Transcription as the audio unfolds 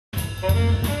If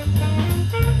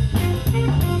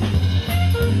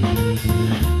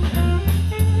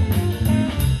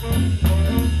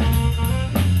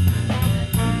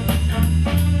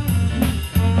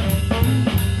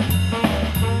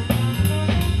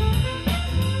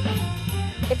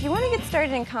you want to get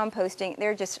started in composting,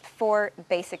 there are just 4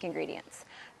 basic ingredients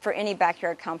for any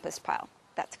backyard compost pile.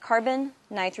 That's carbon,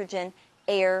 nitrogen,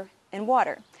 air, and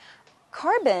water.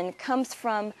 Carbon comes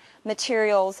from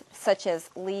materials such as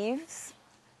leaves,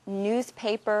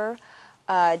 newspaper,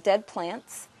 dead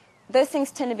plants. Those things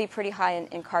tend to be pretty high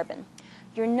in carbon.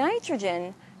 Your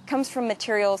nitrogen comes from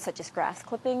materials such as grass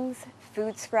clippings,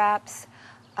 food scraps,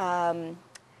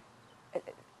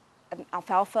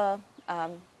 alfalfa,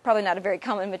 probably not a very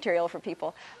common material for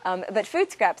people, but food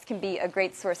scraps can be a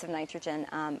great source of nitrogen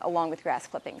along with grass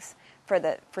clippings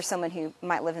for someone who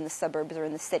might live in the suburbs or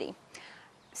in the city.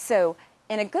 So,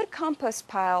 and a good compost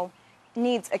pile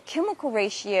needs a chemical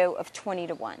ratio of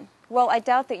 20:1. Well, I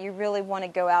doubt that you really want to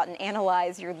go out and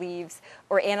analyze your leaves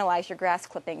or analyze your grass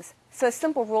clippings. So a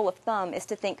simple rule of thumb is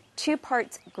to think 2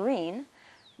 parts green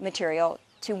material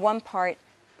to 1 part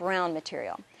brown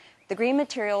material. The green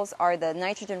materials are the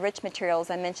nitrogen-rich materials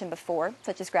I mentioned before,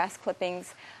 such as grass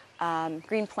clippings,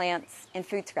 green plants, and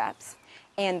food scraps.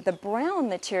 And the brown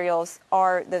materials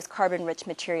are those carbon-rich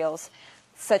materials,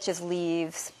 such as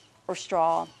leaves or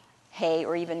straw, hay,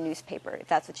 or even newspaper, if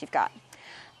that's what you've got.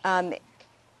 Then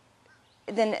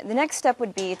the next step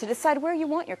would be to decide where you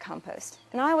want your compost.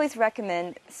 And I always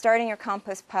recommend starting your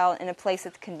compost pile in a place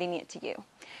that's convenient to you.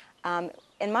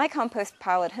 In my compost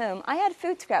pile at home, I add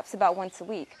food scraps about once a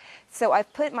week. So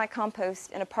I've put my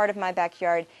compost in a part of my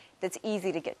backyard that's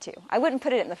easy to get to. I wouldn't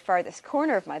put it in the farthest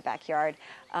corner of my backyard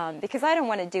because I don't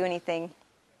want to do anything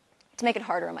to make it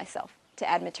harder on myself to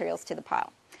add materials to the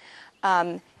pile.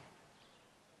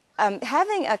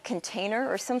 Having a container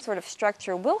or some sort of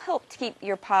structure will help to keep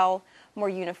your pile more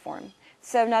uniform.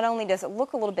 So not only does it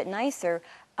look a little bit nicer,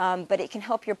 but it can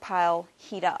help your pile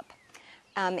heat up.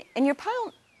 And your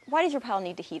pile, why does your pile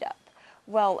need to heat up?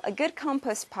 Well, a good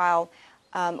compost pile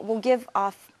will give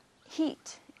off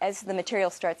heat as the material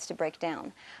starts to break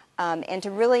down. And to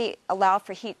really allow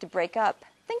for heat to break up,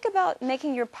 think about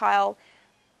making your pile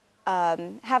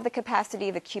have the capacity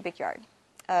of a cubic yard.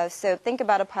 So think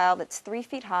about a pile that's 3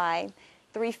 feet high,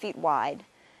 3 feet wide,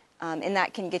 and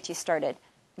that can get you started.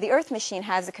 The Earth Machine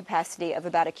has a capacity of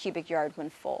about a cubic yard when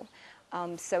full.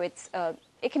 So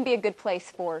it can be a good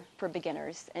place for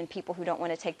beginners and people who don't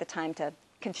want to take the time to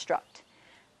construct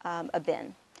a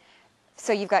bin.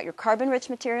 So you've got your carbon-rich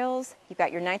materials, you've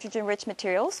got your nitrogen-rich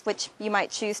materials, which you might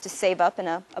choose to save up in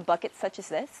a bucket such as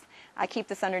this. I keep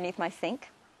this underneath my sink.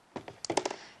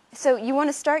 So you want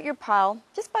to start your pile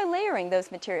just by layering those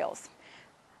materials,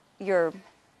 your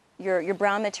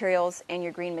brown materials and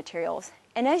your green materials.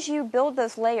 And as you build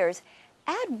those layers,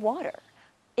 add water.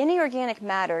 Any organic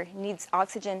matter needs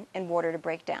oxygen and water to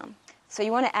break down. So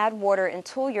you want to add water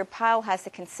until your pile has the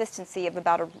consistency of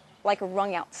about like a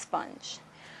wrung-out sponge.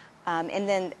 And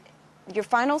then your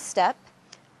final step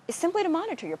is simply to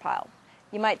monitor your pile.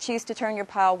 You might choose to turn your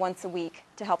pile once a week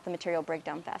to help the material break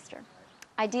down faster.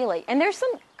 Ideally. And there's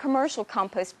some commercial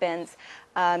compost bins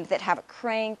that have a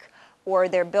crank, or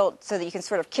they're built so that you can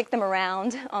sort of kick them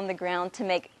around on the ground to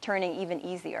make turning even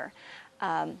easier.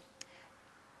 And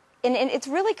it's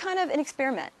really kind of an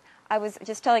experiment. I was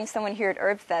just telling someone here at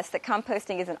HerbFest that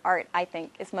composting is an art, I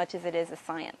think, as much as it is a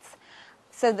science.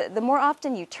 So the more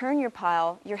often you turn your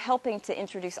pile, you're helping to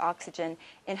introduce oxygen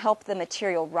and help the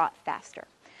material rot faster.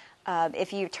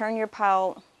 If you turn your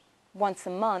pile once a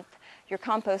month, your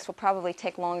compost will probably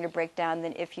take longer to break down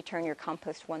than if you turn your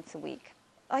compost once a week.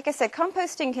 Like I said,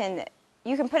 composting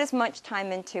you can put as much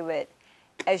time into it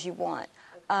as you want.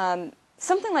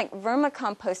 Something like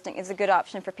vermicomposting is a good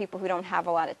option for people who don't have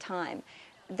a lot of time.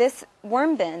 This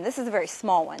worm bin, this is a very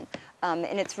small one,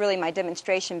 and it's really my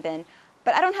demonstration bin,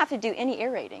 but I don't have to do any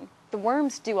aerating. The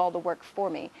worms do all the work for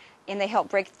me, and they help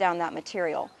break down that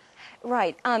material.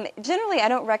 Right. Generally, I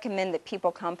don't recommend that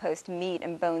people compost meat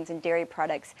and bones and dairy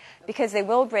products because they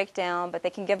will break down, but they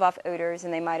can give off odors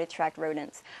and they might attract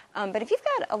rodents. But if you've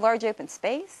got a large open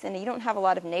space and you don't have a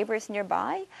lot of neighbors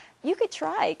nearby, you could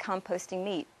try composting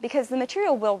meat because the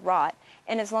material will rot,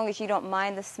 and as long as you don't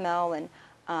mind the smell and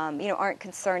aren't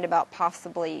concerned about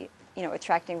possibly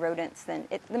attracting rodents, then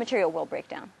the material will break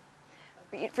down.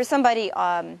 For somebody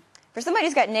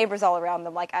who's got neighbors all around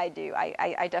them like I do,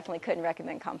 I definitely couldn't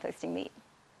recommend composting meat.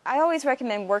 I always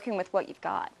recommend working with what you've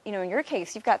got. In your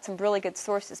case, you've got some really good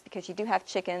sources because you do have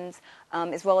chickens,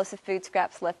 as well as the food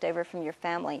scraps left over from your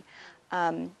family.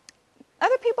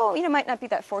 Other people, might not be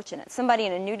that fortunate. Somebody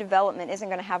in a new development isn't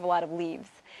going to have a lot of leaves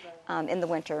in the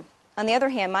winter. On the other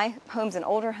hand, my home's an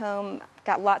older home,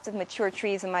 got lots of mature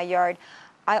trees in my yard.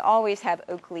 I always have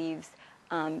oak leaves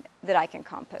that I can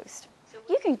compost.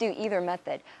 You can do either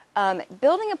method.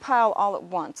 Building a pile all at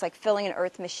once, like filling an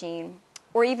earth machine,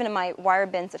 or even in my wire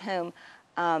bins at home,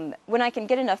 when I can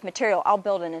get enough material, I'll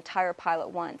build an entire pile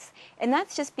at once. And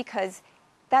that's just because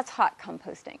that's hot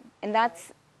composting. And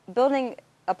that's building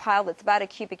a pile that's about a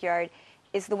cubic yard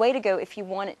is the way to go if you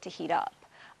want it to heat up.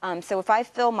 So if I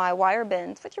fill my wire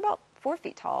bins, which are about 4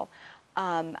 feet tall,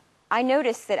 I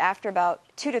notice that after about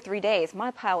 2 to 3 days,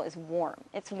 my pile is warm.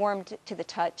 It's warm to the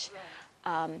touch.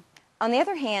 On the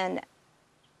other hand,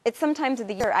 it's sometimes of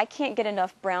the year I can't get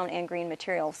enough brown and green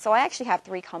material. So I actually have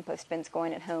 3 compost bins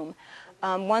going at home.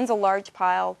 One's a large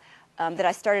pile that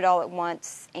I started all at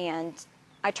once, and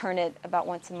I turn it about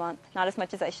once a month, not as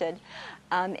much as I should,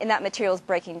 and that material is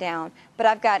breaking down. But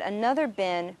I've got another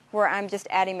bin where I'm just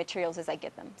adding materials as I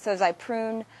get them. So as I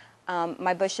prune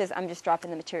my bushes, I'm just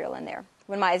dropping the material in there.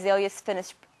 When my azaleas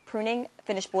finish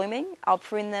blooming, I'll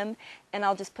prune them, and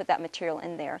I'll just put that material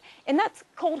in there. And that's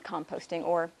cold composting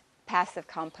or passive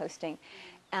composting.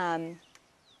 And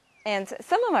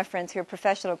some of my friends who are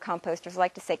professional composters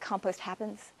like to say compost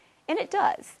happens, and it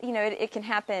does. You know, it can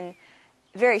happen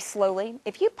very slowly.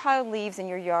 If you pile leaves in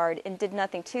your yard and did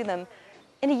nothing to them,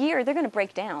 in a year they're going to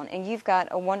break down, and you've got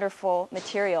a wonderful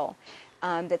material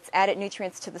that's added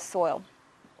nutrients to the soil.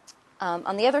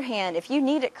 On the other hand, if you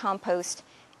need it compost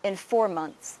in 4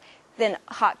 months, then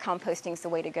hot composting is the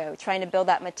way to go. Trying to build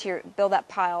that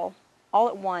pile all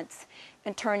at once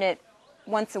and turn it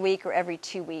once a week or every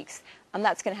 2 weeks.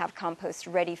 That's going to have compost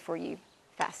ready for you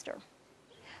faster.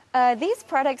 These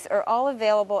products are all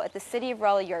available at the City of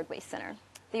Raleigh Yard Waste Center.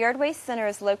 The Yard Waste Center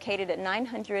is located at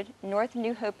 900 North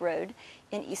New Hope Road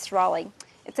in East Raleigh.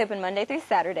 It's open Monday through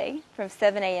Saturday from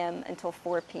 7 a.m. until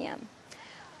 4 p.m.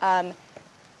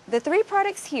 The 3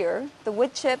 products here, the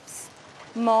wood chips,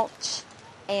 mulch,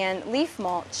 and leaf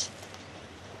mulch,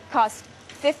 cost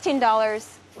 $15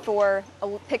 for a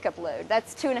pickup load.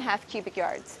 That's 2.5 cubic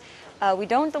yards. We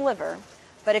don't deliver,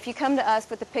 but if you come to us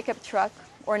with a pickup truck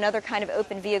or another kind of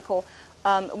open vehicle,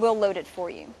 we'll load it for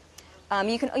you.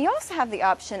 You also have the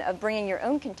option of bringing your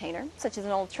own container, such as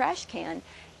an old trash can,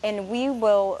 and we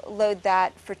will load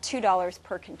that for $2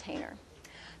 per container.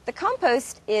 The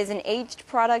compost is an aged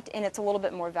product, and it's a little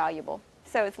bit more valuable,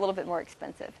 so it's a little bit more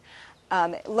expensive.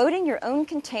 Loading your own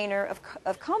container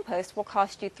of compost will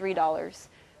cost you $3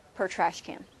 per trash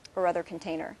can or other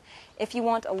container. If you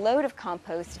want a load of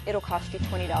compost, it'll cost you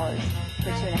 $20 for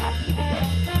 2.5 cubic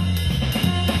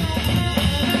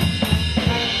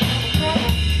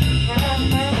yards.